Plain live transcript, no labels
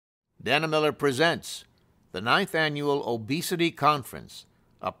Dana Miller presents the 9th Annual Obesity Conference,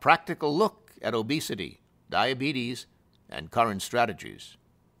 a practical look at obesity, diabetes, and current strategies.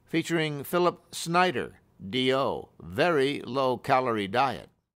 Featuring Phillip Snider, DO, Very Low-Calorie Diet.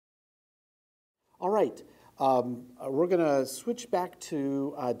 All right, we're going to switch back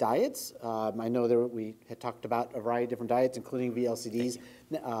to diets. I know that we had talked about a variety of different diets, including VLCDs,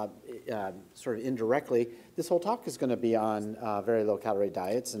 sort of indirectly. This whole talk is going to be on very low-calorie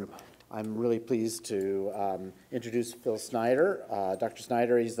diets, and I'm really pleased to introduce Phil Snider. Dr.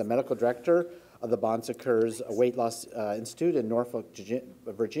 Snider, he's the medical director of the Bon Secours Weight Loss Institute in Norfolk,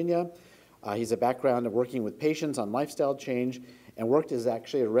 Virginia. He's a background of working with patients on lifestyle change and worked as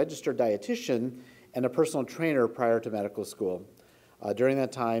actually a registered dietitian and a personal trainer prior to medical school. During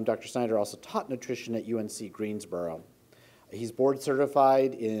that time, Dr. Snider also taught nutrition at UNC Greensboro. He's board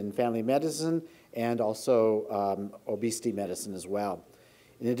certified in family medicine and also obesity medicine as well.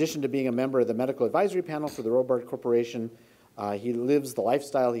 In addition to being a member of the medical advisory panel for the Robart Corporation, he lives the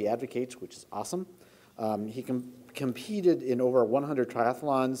lifestyle he advocates, which is awesome. He competed in over 100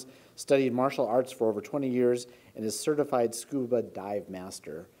 triathlons, studied martial arts for over 20 years, and is certified scuba dive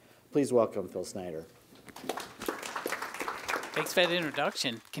master. Please welcome Phil Snider. Thanks for that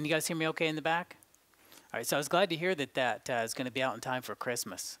introduction. Can you guys hear me okay in the back? All right, so I was glad to hear that that is going to be out in time for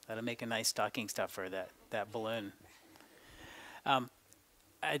Christmas. That'll make a nice stocking stuffer, that balloon.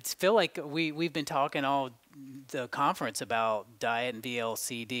 I feel like we've been talking all the conference about diet and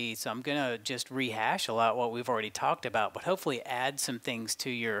VLCD, so I'm going to just rehash a lot what we've already talked about, but hopefully add some things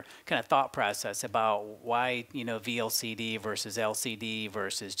to your kind of thought process about why, you know, VLCD versus LCD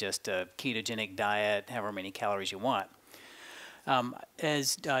versus just a ketogenic diet, however many calories you want.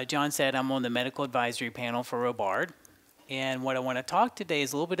 As John said, I'm on the medical advisory panel for Robart. And what I want to talk today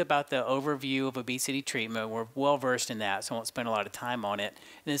is a little bit about the overview of obesity treatment. We're well versed in that, so I won't spend a lot of time on it.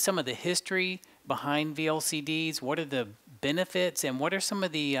 And then some of the history behind VLCDs, what are the benefits, and what are some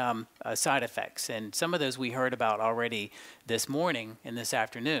of the side effects? And some of those we heard about already this morning and this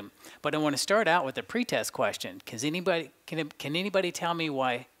afternoon. But I want to start out with a pretest question. Can anybody tell me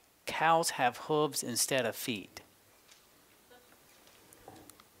why cows have hooves instead of feet?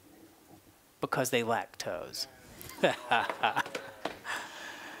 Because they lack toes.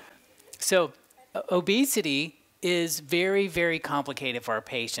 So obesity is very, very complicated for our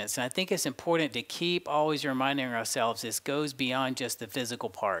patients. And I think it's important to keep always reminding ourselves this goes beyond just the physical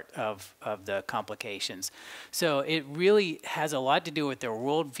part of the complications. So it really has a lot to do with their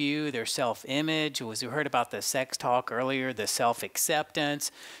worldview, their self-image. As we heard about the sex talk earlier, the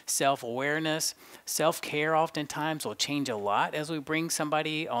self-acceptance, self-awareness. Self-care oftentimes will change a lot as we bring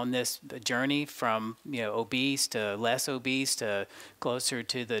somebody on this journey from, you know, obese to less obese to closer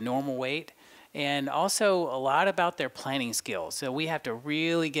to the normal weight. And also a lot about their planning skills. So we have to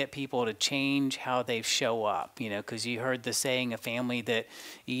really get people to change how they show up, you know, because you heard the saying, a family that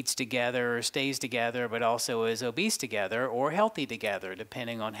eats together or stays together, but also is obese together or healthy together,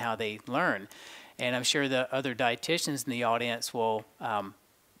 depending on how they learn. And I'm sure the other dietitians in the audience will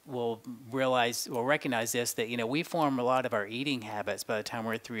recognize this, that, you know, we form a lot of our eating habits by the time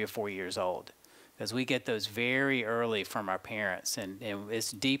we're 3 or 4 years old. Because we get those very early from our parents, and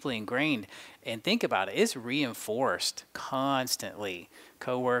it's deeply ingrained. And think about it, it's reinforced constantly.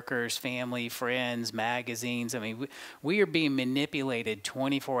 Coworkers, family, friends, magazines. I mean, we are being manipulated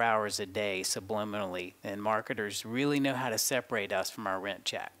 24 hours a day subliminally, and marketers really know how to separate us from our rent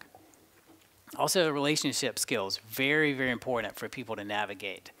check. Also, relationship skills, very, very important for people to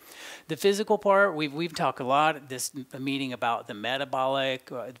navigate. The physical part, we've talked a lot at this meeting about the metabolic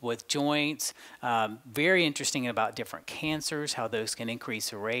with joints. Very interesting about different cancers, how those can increase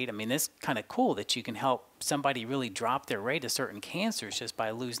the rate. I mean, it's kind of cool that you can help somebody really drop their rate of certain cancers just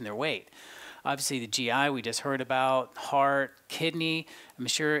by losing their weight. Obviously, the GI we just heard about, heart, kidney. I'm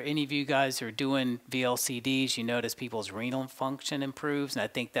sure any of you guys are doing VLCDs. You notice people's renal function improves, and I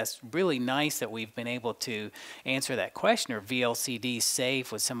think that's really nice that we've been able to answer that question, are VLCDs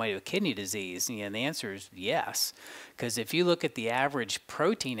safe with somebody with kidney disease? And the answer is yes, because if you look at the average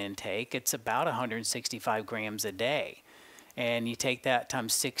protein intake, it's about 165 grams a day. And you take that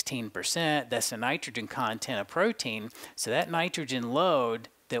times 16%, that's the nitrogen content of protein. So that nitrogen load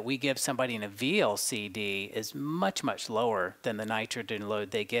that we give somebody in a VLCD is much, much lower than the nitrogen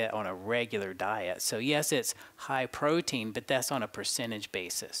load they get on a regular diet. So yes, it's high protein, but that's on a percentage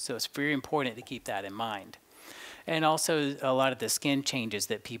basis. So it's very important to keep that in mind. And also a lot of the skin changes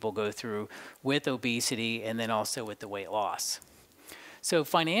that people go through with obesity and then also with the weight loss. So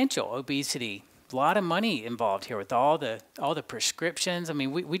financial obesity. lot of money involved here with all the prescriptions. I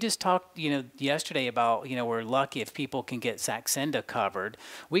mean, we just talked, yesterday about, we're lucky if people can get Saxenda covered.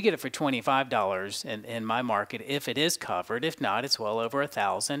 We get it for $25 in my market if it is covered. If not, it's well over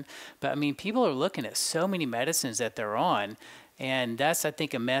 $1,000. But I mean, people are looking at so many medicines that they're on. And that's, I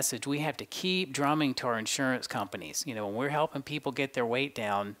think, a message we have to keep drumming to our insurance companies. When we're helping people get their weight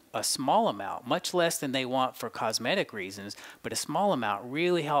down, a small amount, much less than they want for cosmetic reasons, but a small amount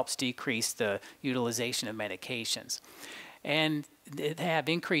really helps decrease the utilization of medications. And they have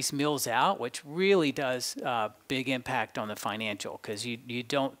increased meals out, which really does big impact on the financial, because you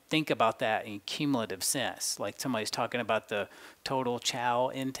don't think about that in cumulative sense. Like somebody's talking about the total chow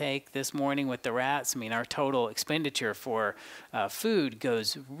intake this morning with the rats. I mean, our total expenditure for food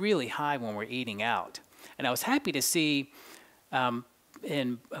goes really high when we're eating out. And I was happy to see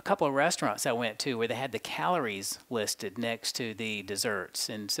in a couple of restaurants I went to where they had the calories listed next to the desserts.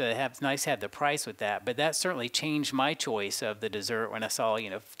 And so it's nice to have the price with that. But that certainly changed my choice of the dessert when I saw,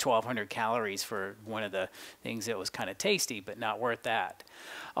 1,200 calories for one of the things that was kind of tasty, but not worth that.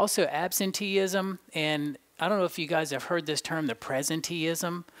 Also, absenteeism. And I don't know if you guys have heard this term, the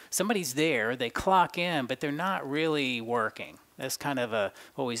presenteeism. Somebody's there, they clock in, but they're not really working. That's kind of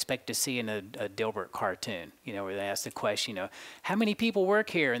what we expect to see in a Dilbert cartoon, where they ask the question, how many people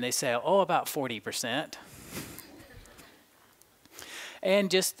work here? And they say, about 40%. And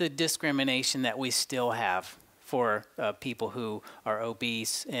just the discrimination that we still have for people who are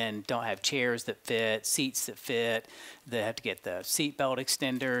obese and don't have chairs that fit, seats that fit. They have to get the seat belt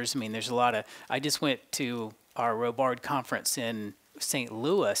extenders. I mean, there's a lot of, I just went to our Robard conference in St.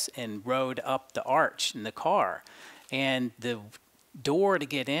 Louis and rode up the arch in the car. And the door to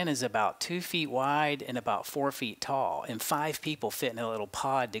get in is about 2 feet wide and about 4 feet tall, and 5 people fit in a little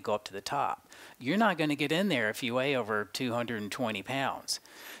pod to go up to the top. You're not going to get in there if you weigh over 220 pounds.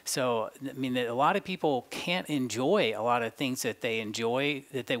 So, I mean, a lot of people can't enjoy a lot of things that they enjoy,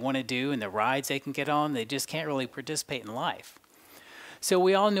 that they want to do, and the rides they can get on. They just can't really participate in life. So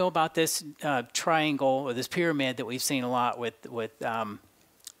we all know about this triangle or this pyramid that we've seen a lot with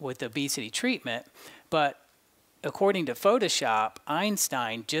obesity treatment, but according to Photoshop,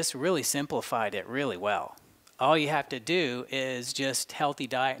 Einstein just really simplified it really well. All you have to do is just healthy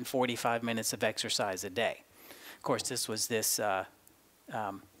diet and 45 minutes of exercise a day. Of course, this was this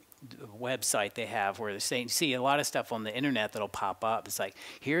website they have where they say, you see a lot of stuff on the internet that'll pop up. It's like,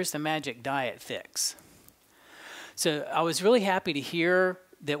 here's the magic diet fix. So I was really happy to hear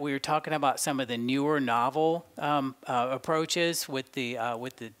that we were talking about some of the newer novel approaches with the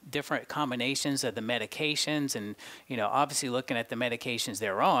different combinations of the medications, and obviously looking at the medications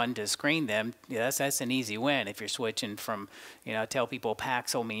they're on to screen them. That's an easy win if you're switching from, I tell people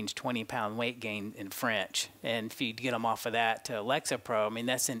Paxil means 20-pound weight gain in French, and if you get them off of that to Lexapro, I mean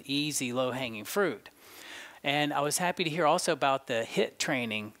that's an easy low-hanging fruit. And I was happy to hear also about the HIIT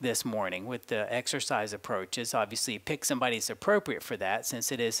training this morning with the exercise approaches. Obviously, pick somebody that's appropriate for that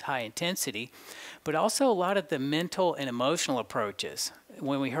since it is high intensity, but also a lot of the mental and emotional approaches.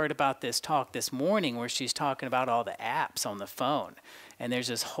 When we heard about this talk this morning where she's talking about all the apps on the phone, and there's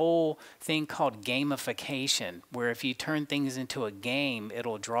this whole thing called gamification, where if you turn things into a game,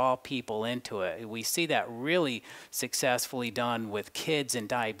 it'll draw people into it. We see that really successfully done with kids and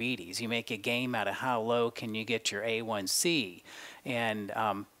diabetes. You make a game out of how low can you get your A1C. And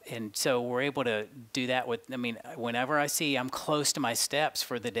so we're able to do that with, whenever I see I'm close to my steps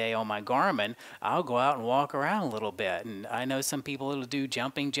for the day on my Garmin, I'll go out and walk around a little bit. And I know some people will do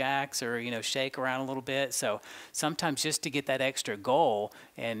jumping jacks or, shake around a little bit. So sometimes just to get that extra goal,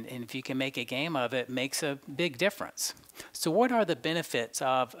 and if you can make a game of it, makes a big difference. So what are the benefits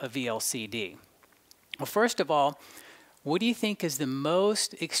of a VLCD? Well, first of all, what do you think is the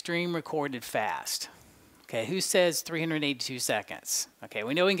most extreme recorded fast? Okay, who says 382 seconds? Okay,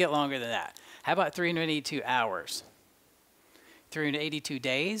 we know we can get longer than that. How about 382 hours? 382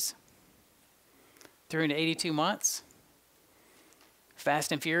 days? 382 months?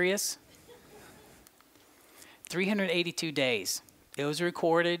 Fast and Furious? 382 days. It was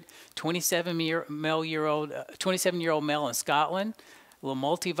recorded, 27-year-old male in Scotland, a little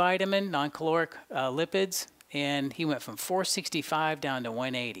multivitamin, non-caloric lipids, and he went from 465 down to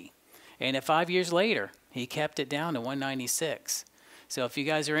 180. And at 5 years later, he kept it down to 196. So if you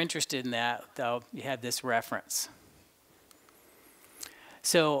guys are interested in that, you have this reference.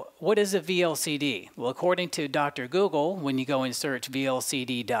 So what is a VLCD? Well, according to Dr. Google, when you go and search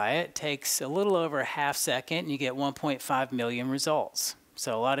VLCD diet, it takes a little over a half second, and you get 1.5 million results.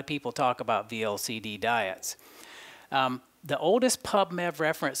 So a lot of people talk about VLCD diets. The oldest PubMed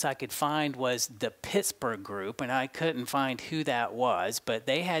reference I could find was the Pittsburgh group, and I couldn't find who that was, but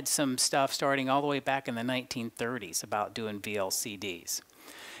they had some stuff starting all the way back in the 1930s about doing VLCDs.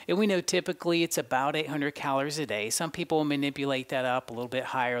 And we know typically it's about 800 calories a day. Some people manipulate that up a little bit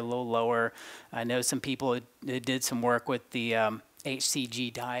higher, a little lower. I know some people did some work with the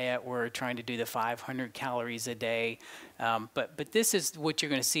HCG diet. We're trying to do the 500 calories a day. But this is what you're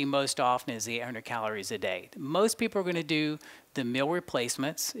going to see most often is the 800 calories a day. Most people are going to do the meal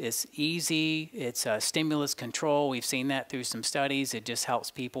replacements. It's easy. It's stimulus control. We've seen that through some studies. It just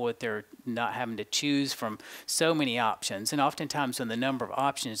helps people with their not having to choose from so many options. And oftentimes when the number of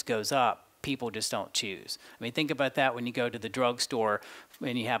options goes up, people just don't choose. I mean, think about that when you go to the drugstore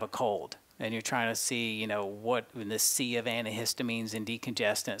and you have a cold. And you're trying to see, you know, what in this sea of antihistamines and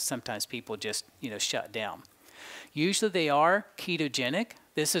decongestants, sometimes people just, you know, shut down. Usually they are ketogenic.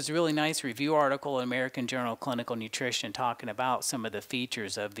 This is a really nice review article in American Journal of Clinical Nutrition talking about some of the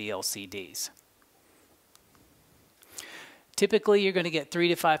features of VLCDs. Typically, you're going to get 3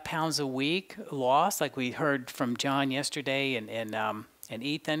 to 5 pounds a week loss, like we heard from John yesterday and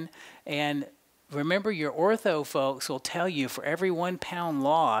Ethan. And remember, your ortho folks will tell you for every 1 pound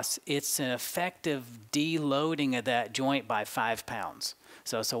loss, it's an effective deloading of that joint by 5 pounds.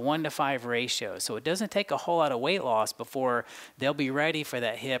 So it's a 1 to 5 ratio. So it doesn't take a whole lot of weight loss before they'll be ready for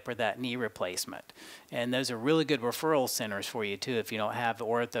that hip or that knee replacement. And those are really good referral centers for you too. If you don't have the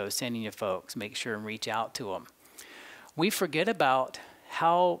ortho sending you folks, make sure and reach out to them. We forget about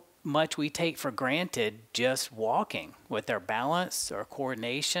how much we take for granted just walking with our balance, our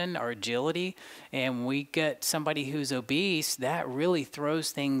coordination, our agility. And when we get somebody who's obese, that really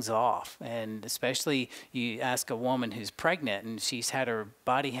throws things off. And especially you ask a woman who's pregnant and she's had her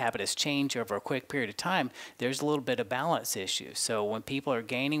body habits change over a quick period of time, there's a little bit of balance issue. So when people are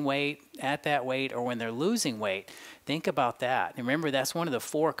gaining weight at that weight or when they're losing weight, think about that. And remember, that's one of the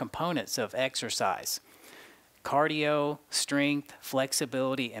 4 components of exercise: cardio, strength,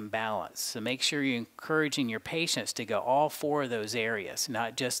 flexibility, and balance. So make sure you're encouraging your patients to go all 4 of those areas,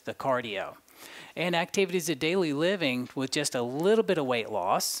 not just the cardio. And activities of daily living with just a little bit of weight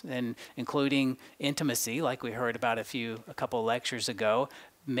loss, and including intimacy, like we heard about a couple of lectures ago,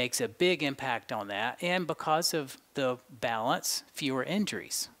 makes a big impact on that. And because of the balance, fewer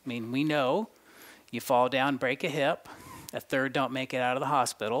injuries. I mean, we know you fall down, break a hip, a third don't make it out of the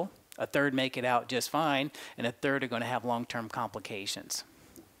hospital, a third make it out just fine, and a third are going to have long-term complications.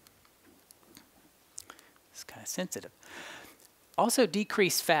 It's kind of sensitive. Also,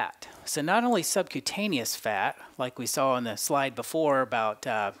 decreased fat. So not only subcutaneous fat, like we saw on the slide before about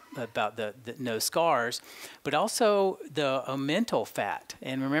the no scars, but also the mental fat.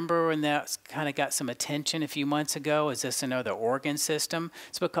 And remember when that kind of got some attention a few months ago? Is this another organ system?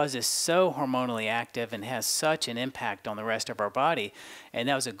 It's because it's so hormonally active and has such an impact on the rest of our body. And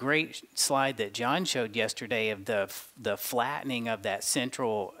that was a great slide that John showed yesterday of the flattening of that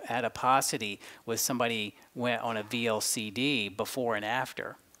central adiposity with somebody went on a VLCD before and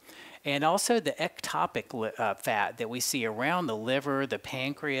after. And also the ectopic fat that we see around the liver, the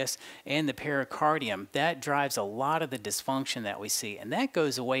pancreas, and the pericardium, that drives a lot of the dysfunction that we see. And that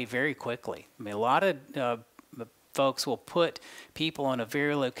goes away very quickly. I mean, a lot of folks will put people on a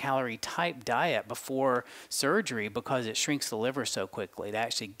very low-calorie type diet before surgery because it shrinks the liver so quickly. It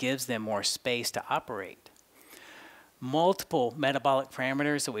actually gives them more space to operate. Multiple metabolic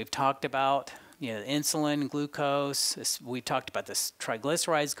parameters that we've talked about. You know, insulin, glucose, we talked about the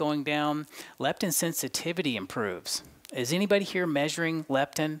triglycerides going down. Leptin sensitivity improves. Is anybody here measuring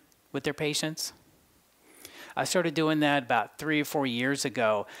leptin with their patients? I started doing that about 3 or 4 years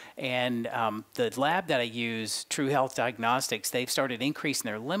ago, and the lab that I use, True Health Diagnostics, they've started increasing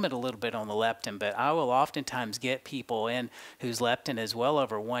their limit a little bit on the leptin, but I will oftentimes get people in whose leptin is well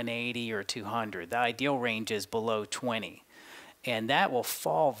over 180 or 200. The ideal range is below 20. And that will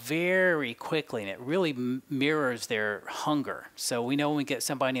fall very quickly, and it really mirrors their hunger. So we know when we get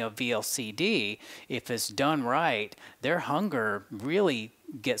somebody on VLCD, if it's done right, their hunger really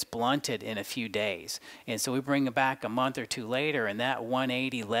gets blunted in a few days. And so we bring them back a month or 2 later, and that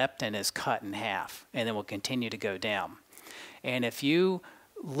 180 leptin is cut in half, and then will continue to go down. And if you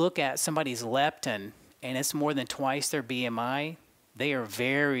look at somebody's leptin, and it's more than twice their BMI, they are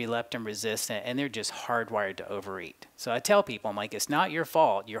very leptin resistant, and they're just hardwired to overeat. So I tell people, I'm like, it's not your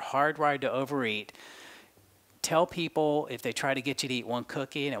fault. You're hardwired to overeat. Tell people if they try to get you to eat 1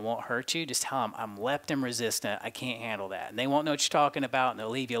 cookie and it won't hurt you, just tell them, I'm leptin resistant. I can't handle that. And they won't know what you're talking about, and they'll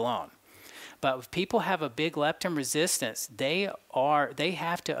leave you alone. But if people have a big leptin resistance, they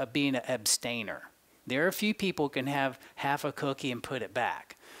have to be an abstainer. There are a few people who can have half a cookie and put it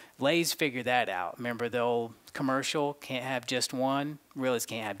back. Lay's figured that out. Remember the old commercial, can't have just one, realize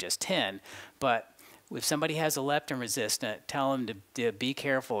can't have just 10. But if somebody has a leptin resistant, tell them to be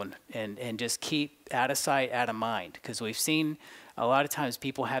careful and just keep out of sight, out of mind. Because we've seen a lot of times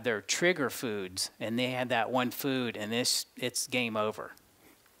people have their trigger foods and they have that one food and it's game over.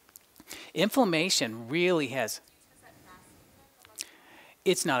 Inflammation really has,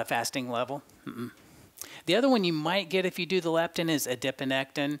 it's not a fasting level. The other one you might get if you do the leptin is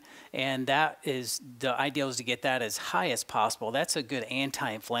adiponectin, and that is, the ideal is to get that as high as possible. That's a good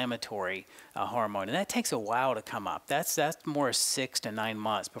anti-inflammatory hormone, and that takes a while to come up. That's more 6 to 9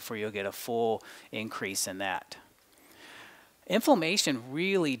 months before you'll get a full increase in that. Inflammation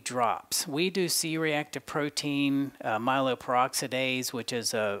really drops. We do C-reactive protein, myeloperoxidase, which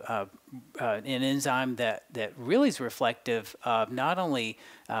is an enzyme that really is reflective of not only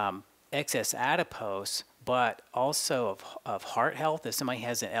excess adipose, but also of heart health. If somebody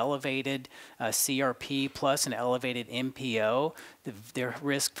has an elevated CRP plus an elevated MPO, their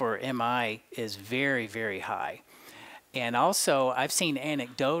risk for MI is very, very high. And also, I've seen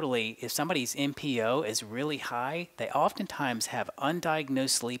anecdotally, if somebody's MPO is really high, they oftentimes have undiagnosed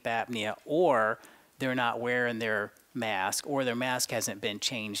sleep apnea, or they're not wearing their mask, or their mask hasn't been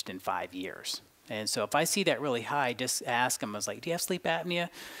changed in 5 years. And so if I see that really high, just ask them, I was like, do you have sleep apnea?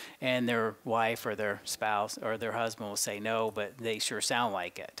 And their wife or their spouse or their husband will say no, but they sure sound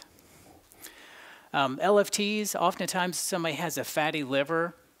like it. LFTs, oftentimes somebody has a fatty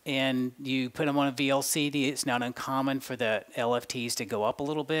liver and you put them on a VLCD, it's not uncommon for the LFTs to go up a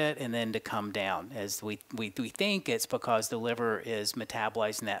little bit and then to come down. As we think it's because the liver is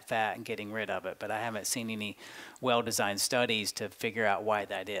metabolizing that fat and getting rid of it, but I haven't seen any well-designed studies to figure out why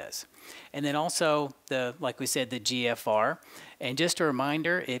that is. And then also, like we said, the GFR. And just a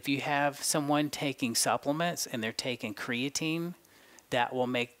reminder, if you have someone taking supplements and they're taking creatine, that will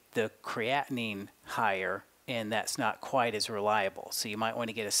make the creatinine higher, and that's not quite as reliable. So you might want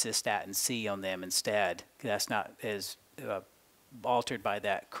to get a cystatin C on them instead. That's not as altered by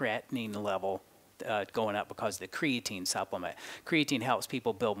that creatinine level going up because of the creatine supplement. Creatine helps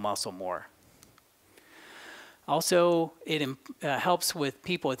people build muscle more. Also, it helps with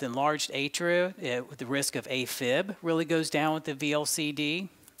people with enlarged atria. The risk of AFib really goes down with the VLCD,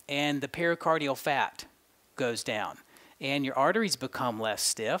 and the pericardial fat goes down. And your arteries become less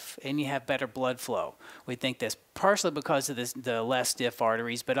stiff, and you have better blood flow. We think that's partially because of the less stiff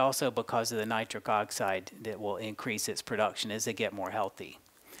arteries, but also because of the nitric oxide that will increase its production as they get more healthy.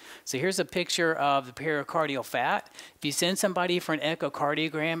 So here's a picture of the pericardial fat. If you send somebody for an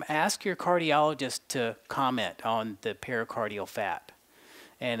echocardiogram, ask your cardiologist to comment on the pericardial fat.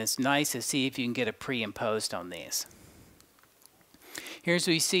 And it's nice to see if you can get a pre and post on these. Here's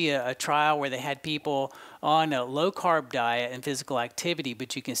where you see a trial where they had people on a low-carb diet and physical activity,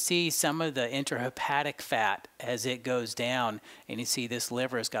 but you can see some of the intrahepatic fat as it goes down, and you see this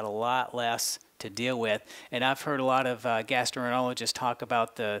liver has got a lot less to deal with. And I've heard a lot of gastroenterologists talk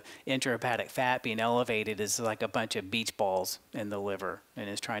about the intrahepatic fat being elevated as like a bunch of beach balls in the liver, and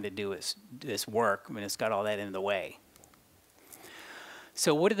it's trying to do its work when it's got all that in the way.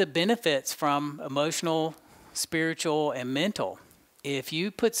 So what are the benefits from emotional, spiritual, and mental? If you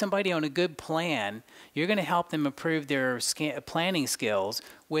put somebody on a good plan, you're going to help them improve their planning skills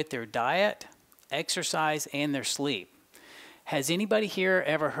with their diet, exercise, and their sleep. Has anybody here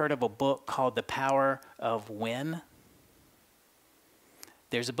ever heard of a book called The Power of When?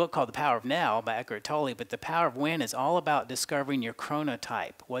 There's a book called The Power of Now by Eckhart Tolle, but The Power of When is all about discovering your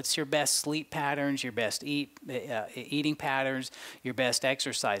chronotype. What's your best sleep patterns, your best eating patterns, your best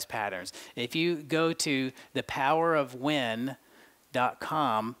exercise patterns. If you go to thepowerofwhen.com,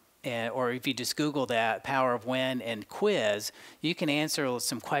 or if you just Google that, Power of When and quiz, you can answer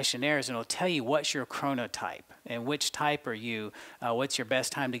some questionnaires and it'll tell you what's your chronotype and which type are you, what's your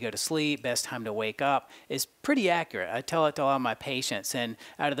best time to go to sleep, best time to wake up. It's pretty accurate. I tell it to all of my patients, and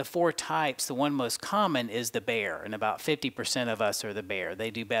out of the 4 types, the one most common is the bear, and about 50% of us are the bear.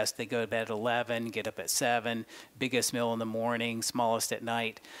 They do best, they go to bed at 11, get up at 7, biggest meal in the morning, smallest at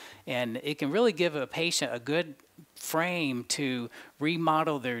night, and it can really give a patient a good frame to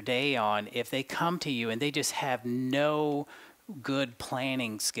remodel their day on if they come to you and they just have no good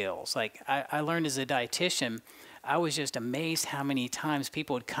planning skills. Like I learned as a dietitian, I was just amazed how many times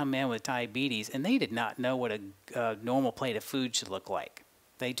people would come in with diabetes and they did not know what a normal plate of food should look like.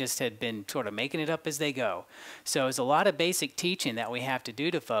 They just had been sort of making it up as they go. So it's a lot of basic teaching that we have to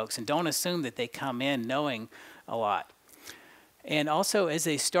do to folks, and don't assume that they come in knowing a lot. And also, as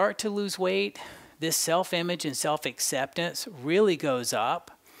they start to lose weight, this self-image and self-acceptance really goes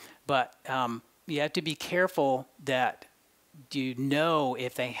up, but you have to be careful that you know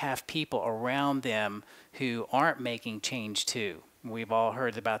if they have people around them who aren't making change too. We've all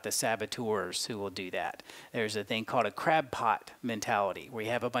heard about the saboteurs who will do that. There's a thing called a crab pot mentality, where you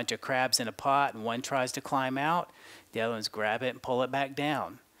have a bunch of crabs in a pot and one tries to climb out, the other ones grab it and pull it back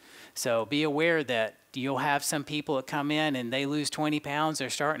down. So be aware that you'll have some people that come in and they lose 20 pounds, they're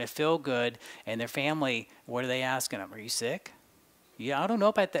starting to feel good, and their family, what are they asking them? Are you sick? Yeah, I don't know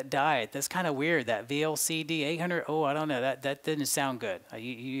about that diet. That's kind of weird. That VLCD 800, oh, I don't know. That didn't sound good.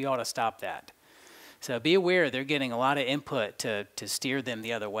 You ought to stop that. So be aware they're getting a lot of input to steer them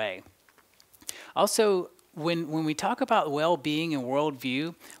the other way. Also, when we talk about well-being and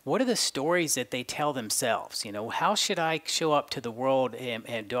worldview, what are the stories that they tell themselves? You know, how should I show up to the world,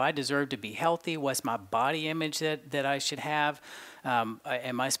 and do I deserve to be healthy? What's my body image that I should have?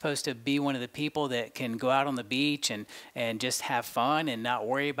 Am I supposed to be one of the people that can go out on the beach and just have fun and not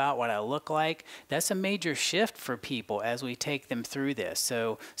worry about what I look like? That's a major shift for people as we take them through this.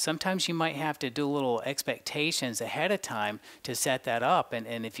 So sometimes you might have to do little expectations ahead of time to set that up.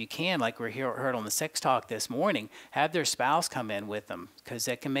 And if you can, like we heard on the sex talk this morning, have their spouse come in with them, because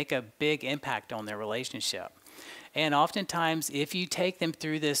that can make a big impact on their relationship. And oftentimes, if you take them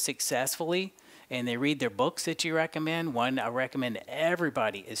through this successfully, and they read their books that you recommend, one I recommend to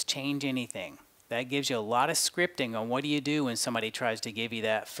everybody is Change Anything. That gives you a lot of scripting on what do you do when somebody tries to give you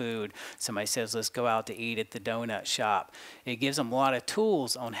that food. Somebody says, let's go out to eat at the donut shop. It gives them a lot of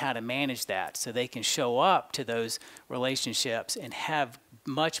tools on how to manage that, so they can show up to those relationships and have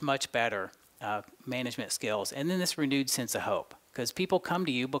much, much better management skills. And then this renewed sense of hope, because people come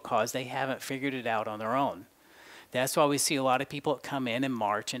to you because they haven't figured it out on their own. That's why we see a lot of people that come in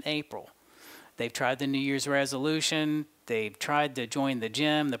March and April. They've tried the New Year's resolution, they've tried to join the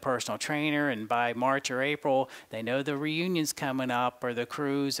gym, the personal trainer, and by March or April, they know the reunion's coming up or the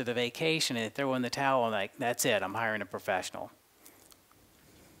cruise or the vacation, and they throw in the towel and like, that's it, I'm hiring a professional.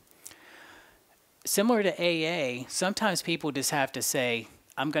 Similar to AA, sometimes people just have to say,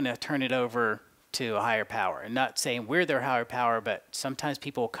 I'm going to turn it over to a higher power. And not saying we're their higher power, but sometimes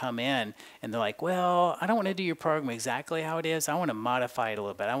people come in and they're like, well, I don't want to do your program exactly how it is. I want to modify it a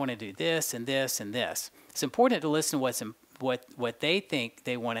little bit. I want to do this and this and this. It's important to listen to what they think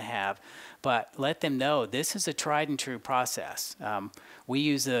they want to have, but let them know this is a tried and true process. We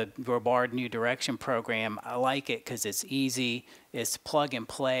use the Robard New Direction program. I like it because it's easy, it's plug and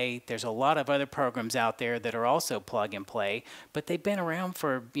play. There's a lot of other programs out there that are also plug and play, but they've been around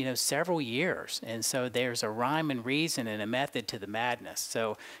for several years, and so there's a rhyme and reason and a method to the madness.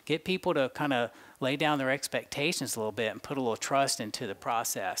 So get people to kind of lay down their expectations a little bit and put a little trust into the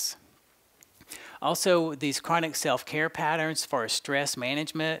process. Also, these chronic self-care patterns for stress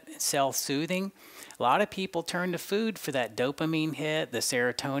management, self-soothing. A lot of people turn to food for that dopamine hit, the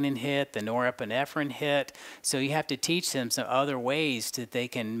serotonin hit, the norepinephrine hit. So you have to teach them some other ways that they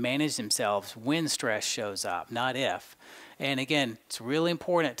can manage themselves when stress shows up, not if. And again, it's really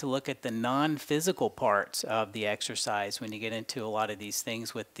important to look at the non-physical parts of the exercise when you get into a lot of these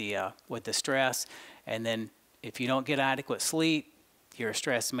things with the stress. And then if you don't get adequate sleep, your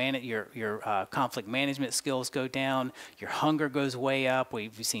your conflict management skills go down, your hunger goes way up.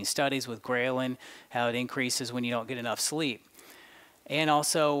 We've seen studies with ghrelin, how it increases when you don't get enough sleep. And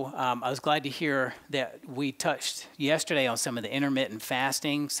also, I was glad to hear that we touched yesterday on some of the intermittent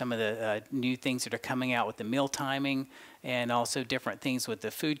fasting, some of the new things that are coming out with the meal timing, and also different things with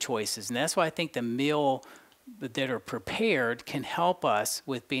the food choices. And that's why I think the meal that are prepared can help us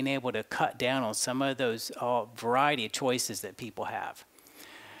with being able to cut down on some of those variety of choices that people have.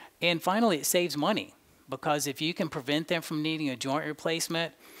 And finally, it saves money, because if you can prevent them from needing a joint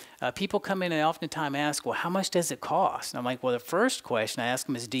replacement, people come in and oftentimes ask, well, how much does it cost? And I'm like, well, the first question I ask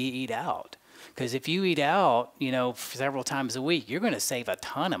them is, do you eat out? Because if you eat out, several times a week, you're going to save a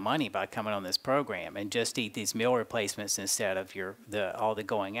ton of money by coming on this program and just eat these meal replacements instead of all the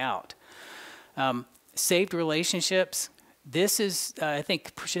going out. Saved relationships. This is, I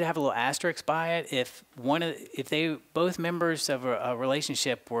think, should have a little asterisk by it. If both members of a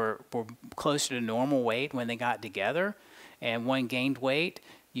relationship were closer to normal weight when they got together, and one gained weight,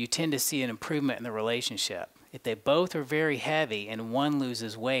 you tend to see an improvement in the relationship. If they both are very heavy and one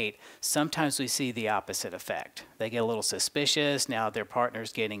loses weight, sometimes we see the opposite effect. They get a little suspicious. Now their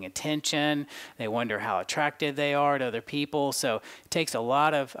partner's getting attention. They wonder how attractive they are to other people. So it takes a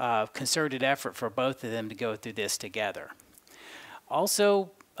lot of concerted effort for both of them to go through this together.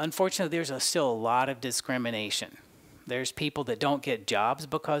 Also, unfortunately, there's still a lot of discrimination. There's people that don't get jobs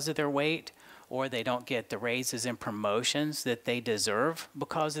because of their weight, or they don't get the raises and promotions that they deserve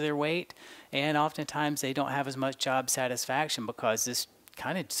because of their weight. And oftentimes they don't have as much job satisfaction because this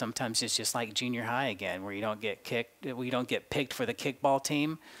kind of sometimes it's just like junior high again, where you don't get picked for the kickball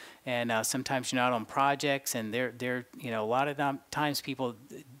team, and sometimes you're not on projects, and they're you know, a lot of times people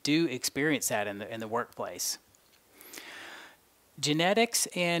do experience that in the workplace. Genetics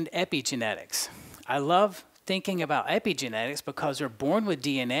and epigenetics. I love thinking about epigenetics because we're born with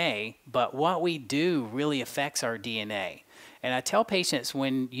DNA, but what we do really affects our DNA. And I tell patients,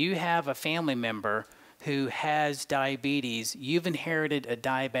 when you have a family member who has diabetes, you've inherited a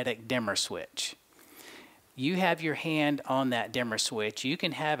diabetic dimmer switch. You have your hand on that dimmer switch. You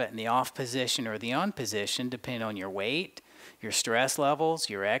can have it in the off position or the on position, depending on your weight, your stress levels,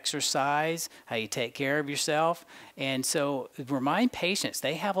 your exercise, how you take care of yourself. And so remind patients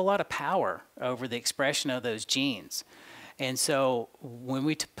they have a lot of power over the expression of those genes. And so when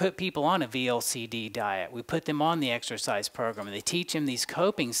we put people on a VLCD diet, we put them on the exercise program, and they teach them these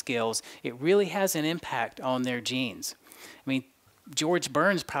coping skills, it really has an impact on their genes. I mean, George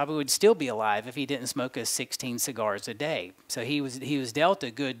Burns probably would still be alive if he didn't smoke his 16 cigars a day. So he was dealt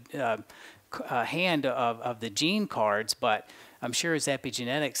a good hand of the gene cards, but I'm sure his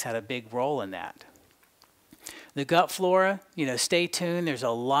epigenetics had a big role in that. The gut flora, you know, stay tuned. There's a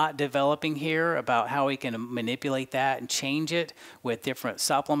lot developing here about how we can manipulate that and change it with different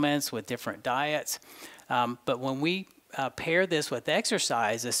supplements, with different diets. But when we pair this with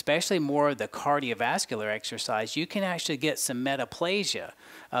exercise, especially more of the cardiovascular exercise, you can actually get some metaplasia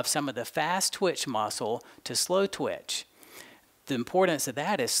of some of the fast twitch muscle to slow twitch. The importance of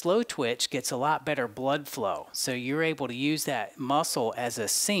that is slow twitch gets a lot better blood flow. So you're able to use that muscle as a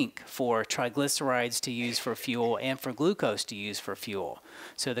sink for triglycerides to use for fuel and for glucose to use for fuel.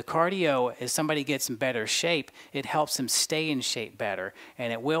 So the cardio, as somebody gets in better shape, it helps them stay in shape better,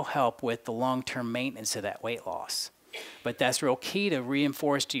 and it will help with the long-term maintenance of that weight loss. But that's real key to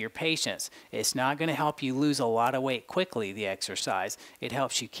reinforce to your patients. It's not going to help you lose a lot of weight quickly, the exercise. It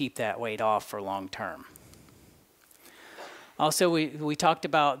helps you keep that weight off for long term. Also, we talked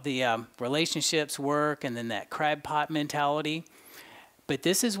about the relationships, work, and then that crab pot mentality. But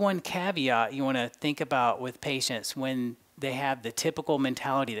this is one caveat you want to think about with patients when they have the typical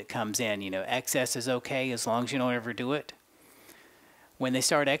mentality that comes in. You know, excess is okay as long as you don't overdo it. When they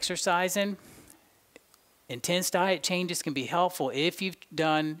start exercising, intense diet changes can be helpful if you've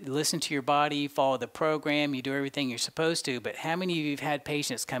listened to your body, you follow the program, you do everything you're supposed to. But how many of you have had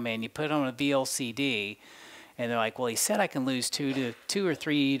patients come in, you put on a VLCD, and they're like, well, he said I can lose 2 or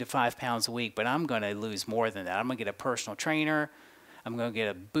 3 to 5 pounds a week, but I'm going to lose more than that. I'm going to get a personal trainer. I'm going to get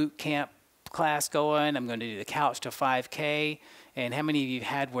a boot camp class going. I'm going to do the couch to 5K. And how many of you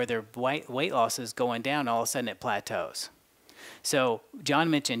had where their weight loss is going down, all of a sudden it plateaus? So John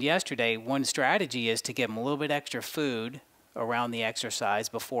mentioned yesterday, one strategy is to give them a little bit extra food around the exercise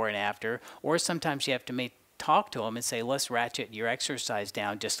before and after, or sometimes you have to talk to them and say, let's ratchet your exercise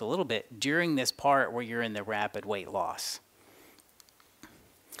down just a little bit during this part where you're in the rapid weight loss.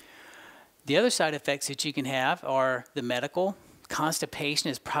 The other side effects that you can have are the medical. Constipation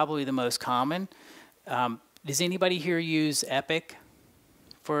is probably the most common. Does anybody here use Epic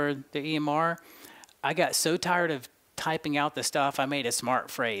for the EMR? I got so tired of typing out the stuff, I made a smart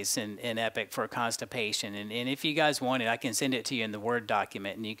phrase in Epic for constipation. And if you guys want it, I can send it to you in the Word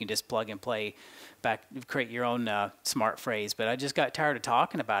document, and you can just plug and play back, create your own smart phrase. But I just got tired of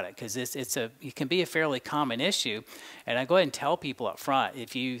talking about it because it can be a fairly common issue. And I go ahead and tell people up front,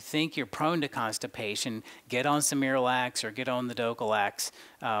 if you think you're prone to constipation, get on some Miralax or get on the Docalax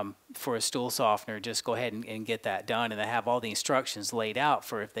for a stool softener. Just go ahead and get that done. And I have all the instructions laid out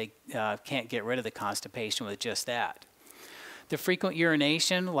for if they can't get rid of the constipation with just that. The frequent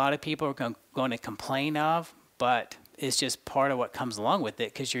urination, a lot of people are going to complain of, but it's just part of what comes along with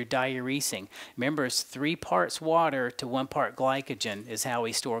it because you're diuresing. Remember, it's 3 parts water to 1 part glycogen is how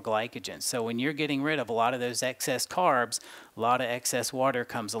we store glycogen. So when you're getting rid of a lot of those excess carbs, a lot of excess water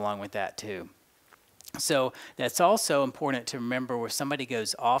comes along with that too. So that's also important to remember where somebody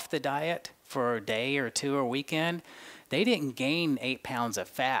goes off the diet for a day or 2 or weekend, they didn't gain 8 pounds of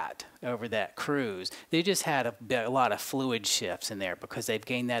fat over that cruise. They just had a lot of fluid shifts in there because they've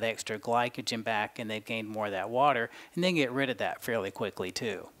gained that extra glycogen back and they've gained more of that water, and then get rid of that fairly quickly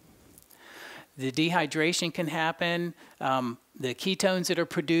too. The dehydration can happen. The ketones that are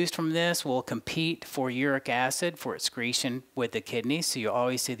produced from this will compete for uric acid for excretion with the kidneys, so you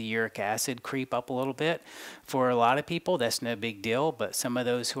always see the uric acid creep up a little bit. For a lot of people, that's no big deal, but some of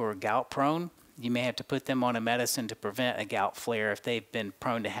those who are gout prone, you may have to put them on a medicine to prevent a gout flare if they've been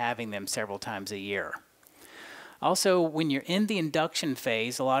prone to having them several times a year. Also, when you're in the induction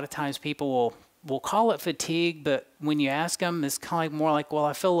phase, a lot of times people will we'll call it fatigue, but when you ask them, it's kind of like more like, well,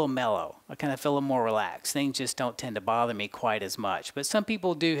 I feel a little mellow. I kind of feel a little more relaxed. Things just don't tend to bother me quite as much. But some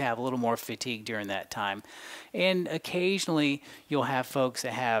people do have a little more fatigue during that time. And occasionally you'll have folks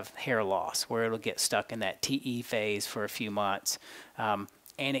that have hair loss where it'll get stuck in that TE phase for a few months.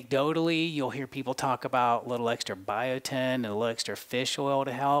 Anecdotally, you'll hear people talk about a little extra biotin and a little extra fish oil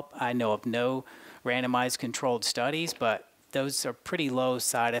to help. I know of no randomized controlled studies, but those are pretty low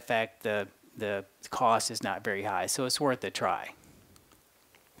side effect. The cost is not very high, so it's worth a try.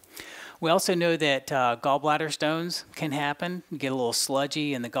 We also know that gallbladder stones can happen. You get a little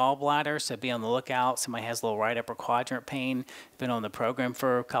sludgy in the gallbladder, so be on the lookout. Somebody has a little right upper quadrant pain, been on the program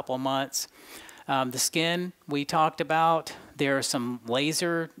for a couple of months. The skin we talked about. There are some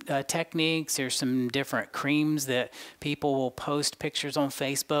laser techniques. There's some different creams that people will post pictures on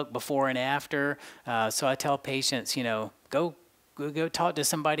Facebook before and after. So I tell patients, you know, go talk to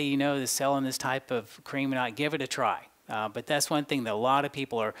somebody you know that's selling this type of cream and not give it a try. But that's one thing that a lot of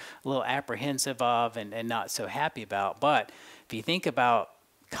people are a little apprehensive of and not so happy about. But if you think about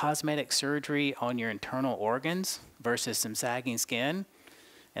cosmetic surgery on your internal organs versus some sagging skin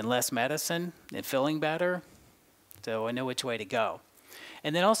and less medicine and feeling better, so I know which way to go.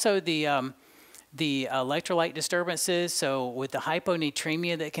 And then also the electrolyte disturbances. So with the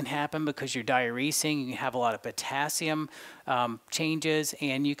hyponatremia that can happen because you're diuresing, you have a lot of potassium changes,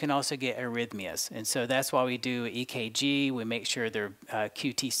 and you can also get arrhythmias. And so that's why we do EKG. We make sure their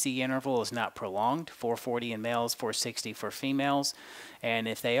QTC interval is not prolonged, 440 in males, 460 for females. And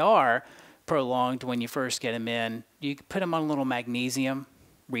if they are prolonged when you first get them in, you put them on a little magnesium,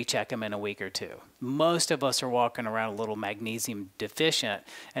 recheck them in a week or two. Most of us are walking around a little magnesium deficient,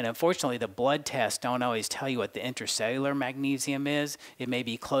 and unfortunately the blood tests don't always tell you what the intracellular magnesium is. It may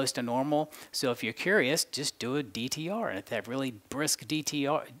be close to normal, so if you're curious, just do a DTR, and if they have really brisk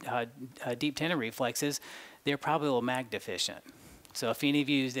DTR, deep tendon reflexes, they're probably a little mag deficient. So if any of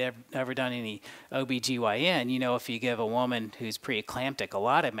you have ever done any OBGYN, you know if you give a woman who's preeclamptic a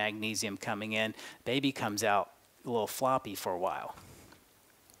lot of magnesium coming in, baby comes out a little floppy for a while.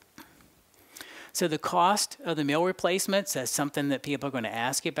 So the cost of the meal replacements, that's something that people are going to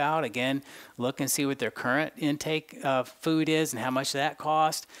ask you about. Again, look and see what their current intake of food is and how much that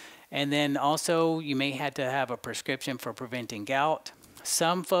costs. And then also you may have to have a prescription for preventing gout.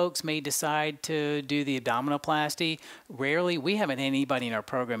 Some folks may decide to do the abdominoplasty. Rarely, we haven't had anybody in our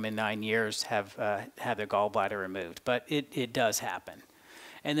program in 9 years have their gallbladder removed, but it does happen.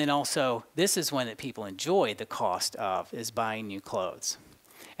 And then also, this is one that people enjoy the cost of, is buying new clothes.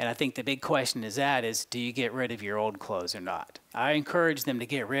 And I think the big question is do you get rid of your old clothes or not? I encourage them to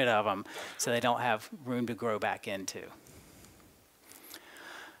get rid of them so they don't have room to grow back into.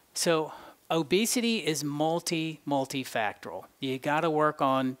 So obesity is multifactorial. You got to work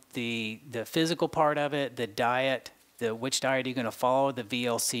on the physical part of it, the diet, which diet are you going to follow, the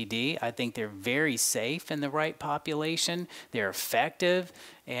VLCD. I think they're very safe in the right population. They're effective,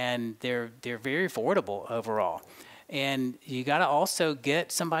 and they're very affordable overall. And you got to also get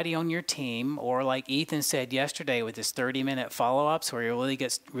somebody on your team, or like Ethan said yesterday with his 30-minute follow-ups where he really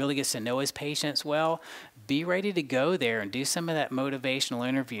gets to know his patients well, be ready to go there and do some of that motivational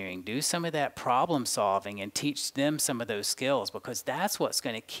interviewing, do some of that problem solving, and teach them some of those skills, because that's what's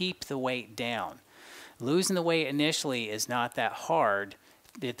going to keep the weight down. Losing the weight initially is not that hard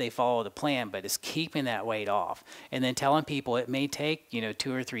if they follow the plan, but it's keeping that weight off. And then telling people it may take,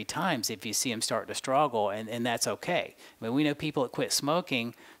 2 or 3 times if you see them start to struggle, and that's okay. I mean, we know people that quit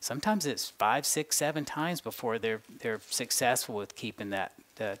smoking, sometimes it's 5, 6, 7 times before they're successful with keeping that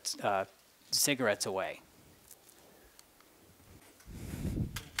cigarettes away.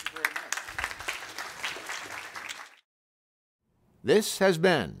 This has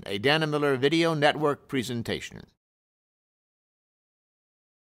been a Dana Miller Video Network presentation.